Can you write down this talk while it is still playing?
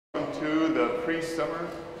the pre-summer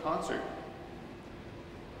concert.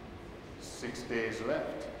 6 days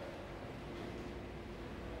left.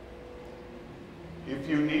 If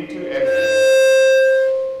you need to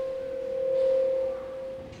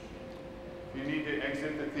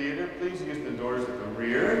exit the theater, please use the doors at the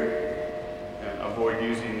rear and avoid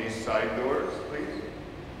using these side doors, please.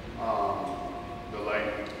 The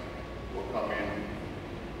light will come in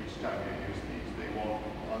each time you use these. They won't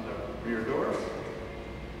on the rear doors.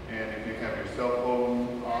 And if you have your cell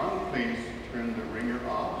phone on, please turn the ringer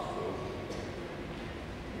off so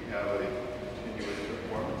we have a continuous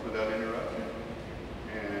performance without interruption.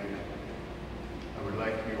 And I would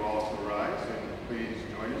like you all to rise and please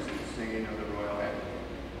join us in singing of the Royal Anthem.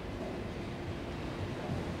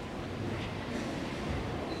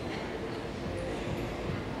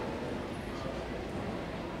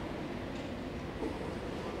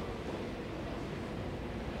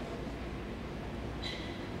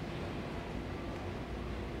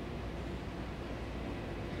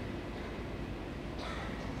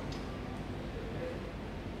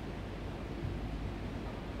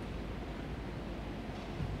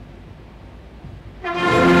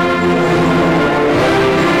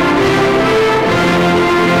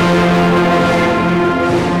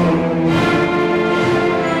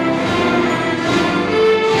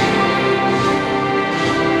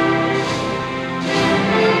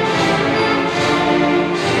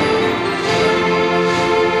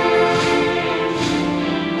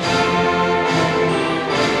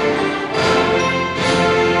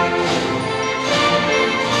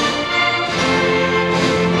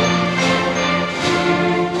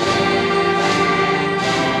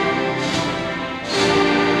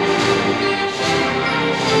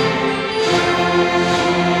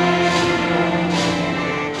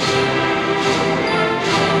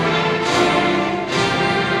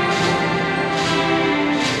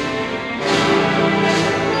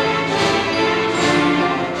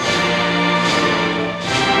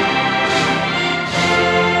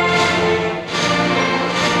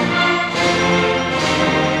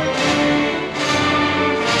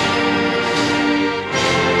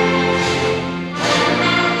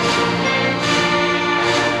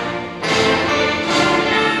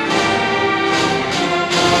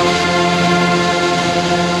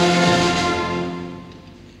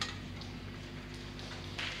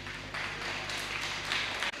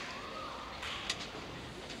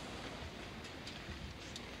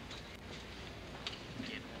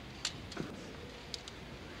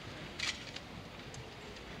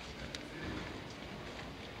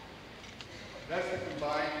 That's the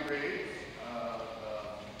combined grades of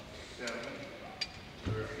 7.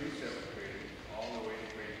 There are a few 7th graders, all the way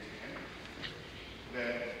to grade 10,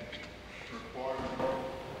 that performed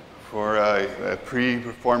for a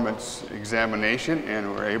pre-performance examination,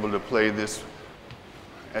 and were able to play this,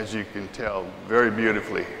 as you can tell, very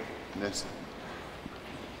beautifully.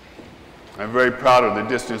 I'm very proud of the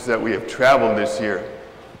distance that we have traveled this year.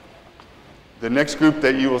 The next group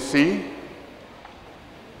that you will see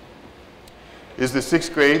is the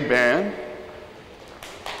 6th grade band.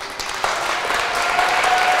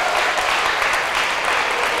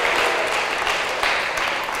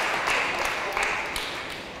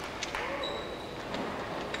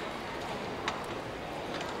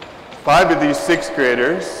 Five of these 6th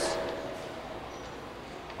graders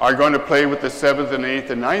are going to play with the 7th and 8th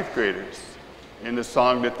and 9th graders in the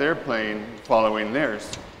song that they're playing following theirs.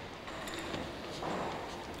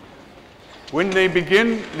 When they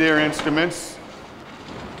begin their instruments,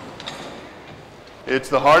 it's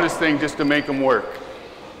the hardest thing just to make them work.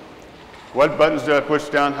 What buttons do I push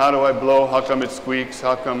down? How do I blow? How come it squeaks?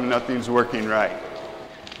 How come nothing's working right?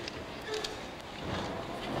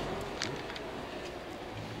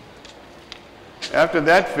 After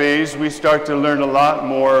that phase, we start to learn a lot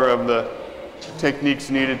more of the techniques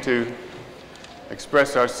needed to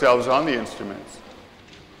express ourselves on the instruments.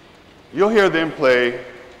 You'll hear them play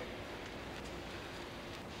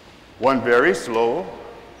one very slow,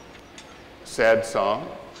 sad song,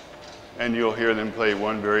 and you'll hear them play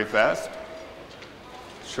one very fast,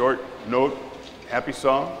 short note, happy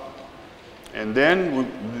song. And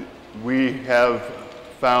then we have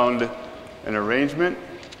found an arrangement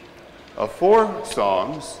of 4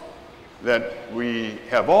 songs that we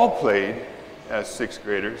have all played as 6th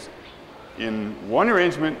graders in one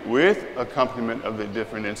arrangement with accompaniment of the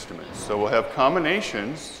different instruments. So we'll have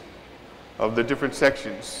combinations of the different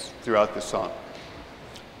sections throughout the song.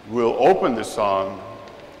 We'll open the song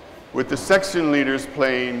with the section leaders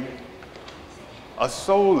playing a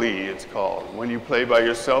solo, it's called. When you play by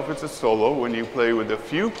yourself, it's a solo. When you play with a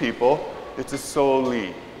few people, it's a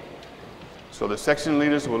solo. So the section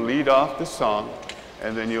leaders will lead off the song,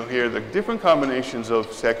 and then you'll hear the different combinations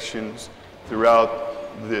of sections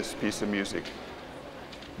throughout this piece of music.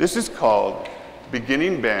 This is called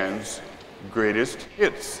Beginning Band's Greatest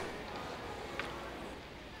Hits.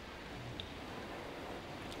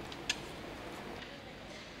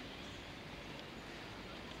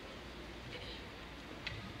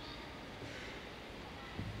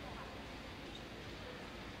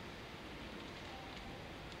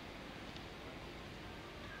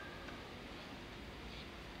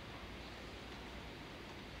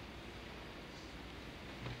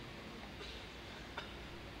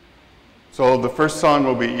 So the first song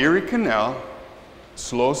will be Erie Canal,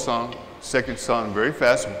 slow song. Second song, very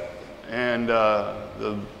fast. And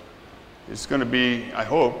it's going to be, I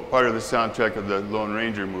hope, part of the soundtrack of the Lone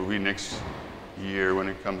Ranger movie next year when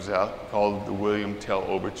it comes out, called the William Tell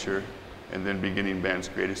Overture, and then Beginning Band's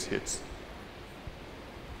Greatest Hits.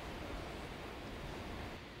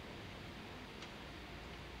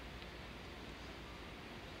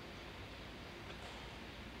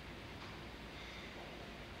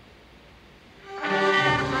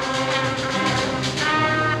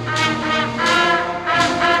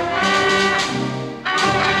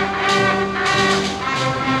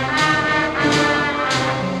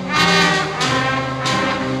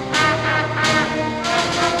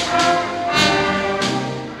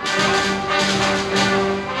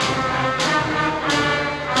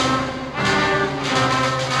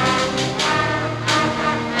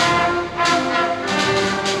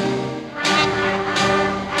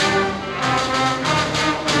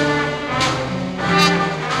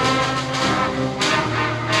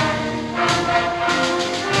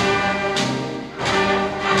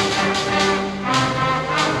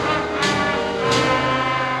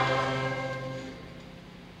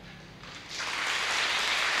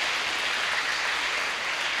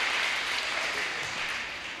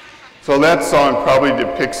 So that song probably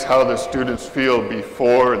depicts how the students feel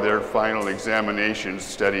before their final examinations,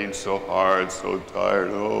 studying so hard, so tired,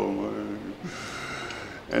 oh my.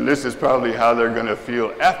 And this is probably how they're going to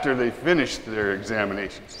feel after they finish their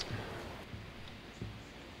examinations.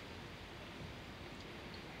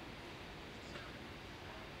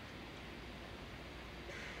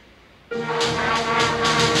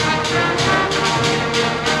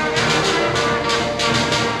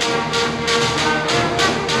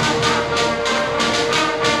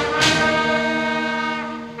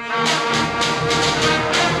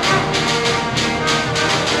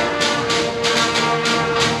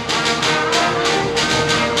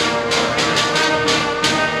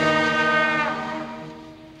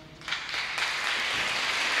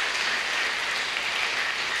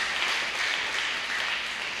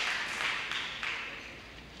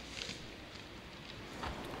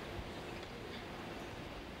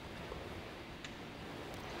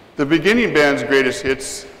 The Beginning Band's Greatest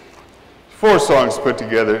Hits, 4 songs put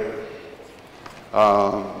together.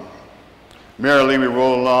 Merrily We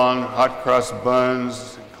Roll Along, Hot Cross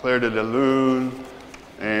Buns, Claire de la Lune,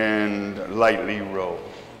 and Lightly Roll.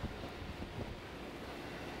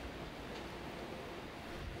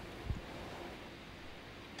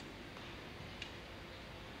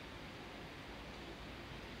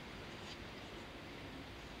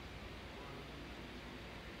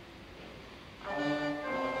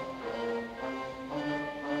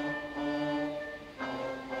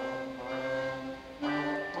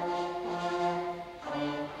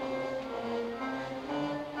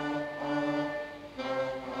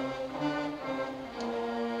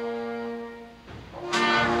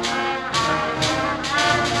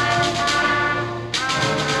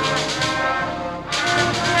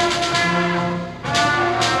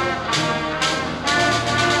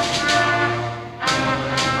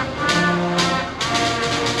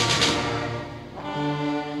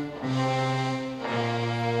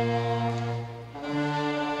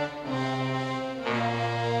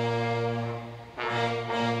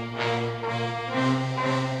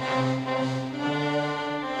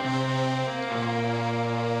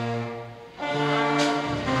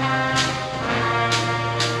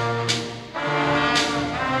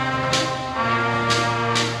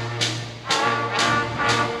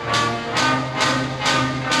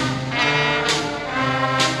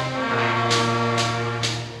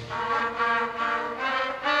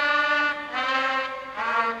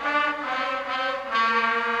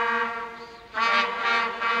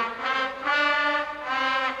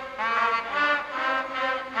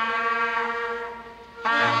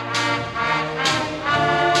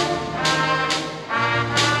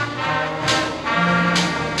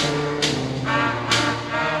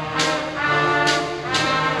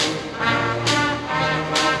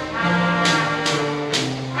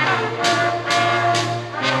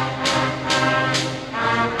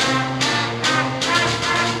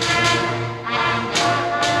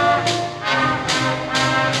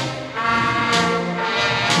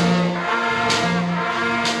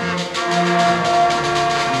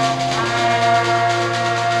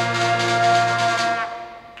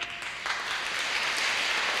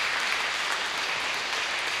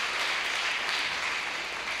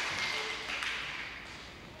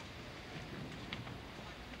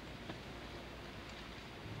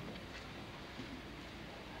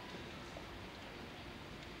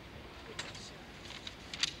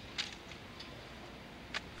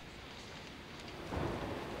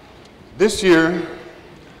 This year,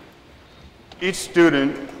 each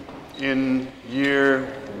student in year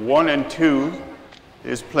 1 and 2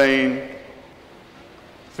 is playing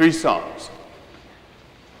 3 songs.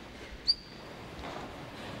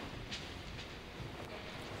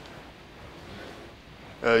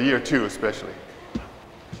 Year 2 especially.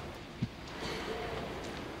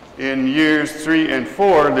 In years 3 and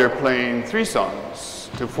 4, they're playing 3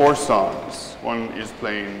 songs to 4 songs. One is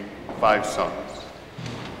playing 5 songs.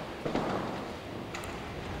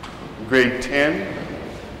 Grade 10,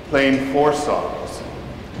 playing 4 songs.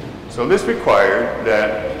 So this required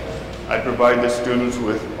that I provide the students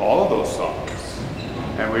with all of those songs,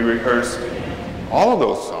 and we rehearsed all of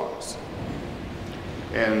those songs.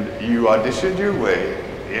 And you auditioned your way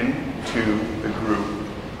into the group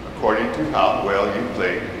according to how well you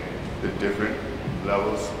played the different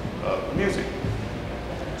levels of music.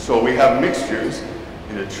 So we have mixtures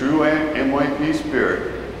in a true MYP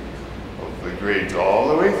spirit of the grades all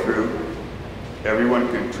the way through. Everyone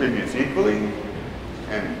contributes equally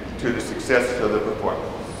and to the success of the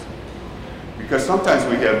performance. Because sometimes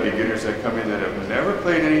we have beginners that come in that have never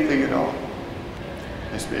played anything at all.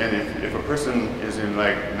 And if a person is in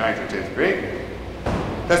like 9th or 10th grade,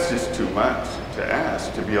 that's just too much to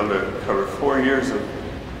ask to be able to cover 4 years of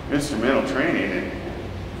instrumental training in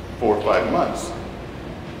 4 or 5 months.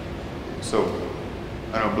 So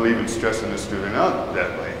I don't believe in stressing the student out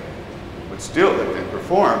that way. But still, if they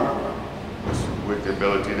perform with the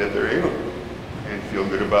ability that they're able and feel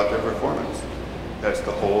good about their performance, that's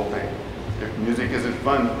the whole thing. If music isn't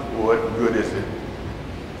fun, what good is it?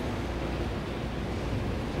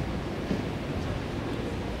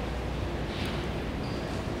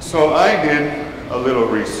 So I did a little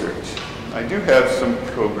research. I do have some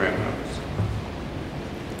program notes.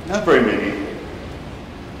 Not very many.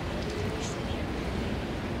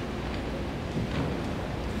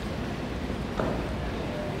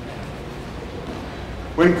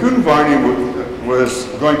 When Kuhn Varney was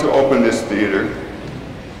going to open this theater,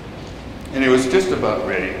 and it was just about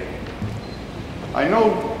ready, I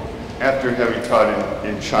know after having taught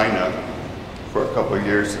in China for a couple of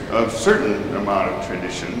years, a certain amount of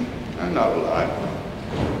tradition, and not a lot,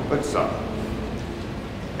 but some.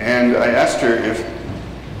 And I asked her if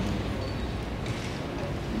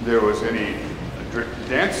there was any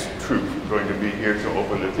dance troupe going to be here to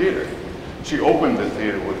open the theater. She opened the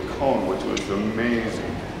theater with Cone, which was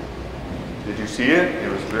amazing. Did you see it?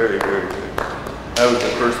 It was very, very good. That was the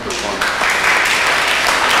first performance.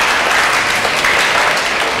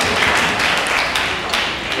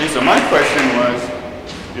 And so my question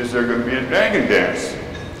was, is there going to be a dragon dance?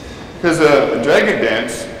 Because a dragon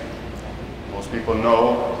dance, most people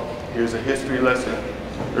know, here's a history lesson,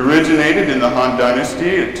 originated in the Han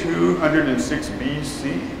Dynasty at 206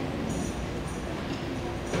 BC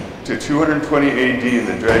to 220 AD, and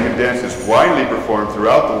the dragon dance is widely performed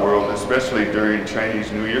throughout the world, especially during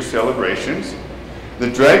Chinese New Year celebrations.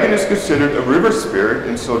 The dragon is considered a river spirit,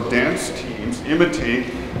 and so dance teams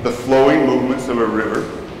imitate the flowing movements of a river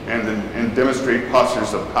and demonstrate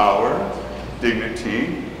postures of power,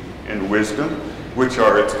 dignity, and wisdom, which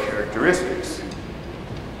are its characteristics.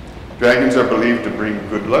 Dragons are believed to bring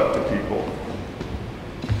good luck to people.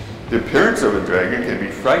 The appearance of a dragon can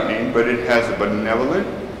be frightening, but it has a benevolent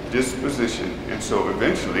disposition, and so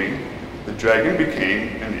eventually the dragon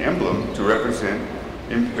became an emblem to represent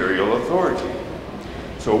imperial authority.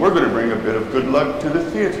 So we're going to bring a bit of good luck to the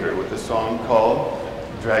theater with a song called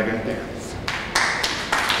Dragon Dance.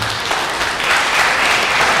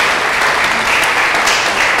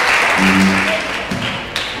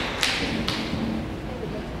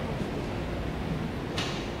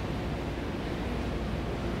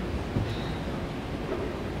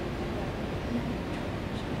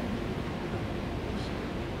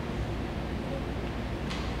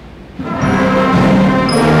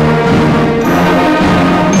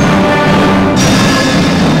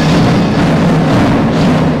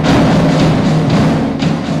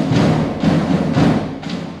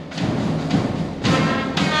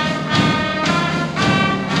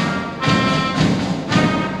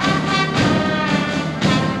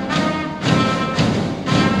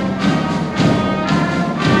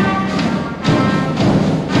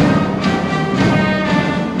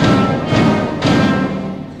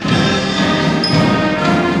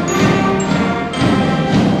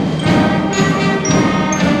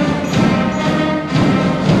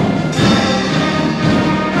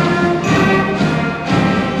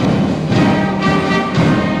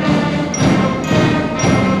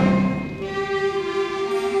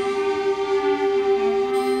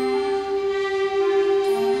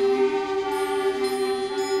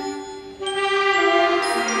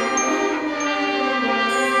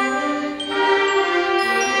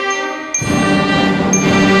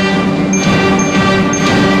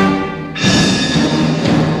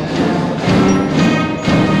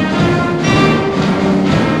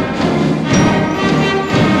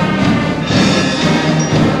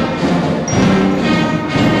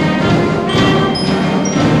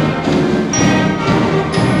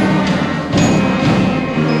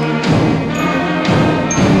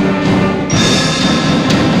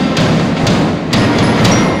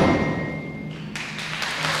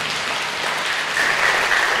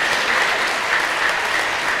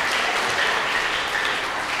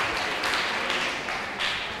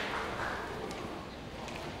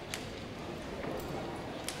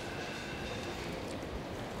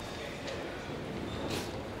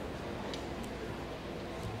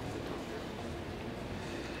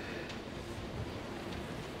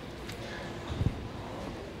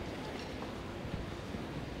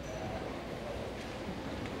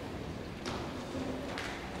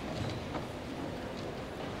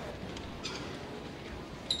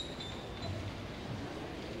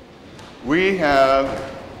 We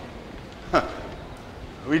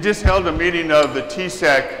just held a meeting of the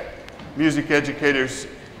TSAC music educators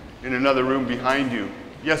in another room behind you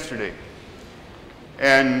yesterday.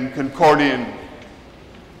 And Concordian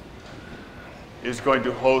is going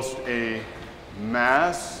to host a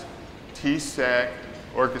mass TSAC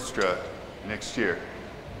orchestra next year.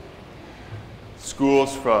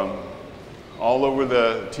 Schools from all over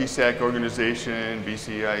the TSAC organization,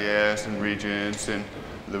 BCIS and Regents, and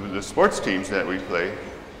the sports teams that we play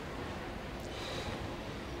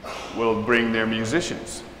will bring their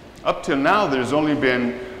musicians. Up till now, there's only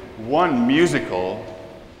been one musical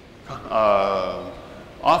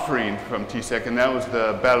offering from TSAC, and that was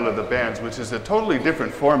the Battle of the Bands, which is a totally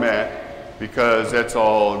different format because that's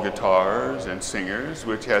all guitars and singers,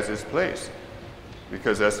 which has its place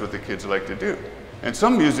because that's what the kids like to do. And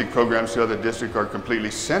some music programs throughout the district are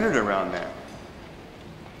completely centered around that.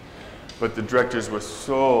 But the directors were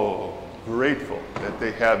so grateful that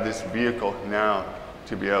they have this vehicle now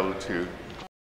to be able to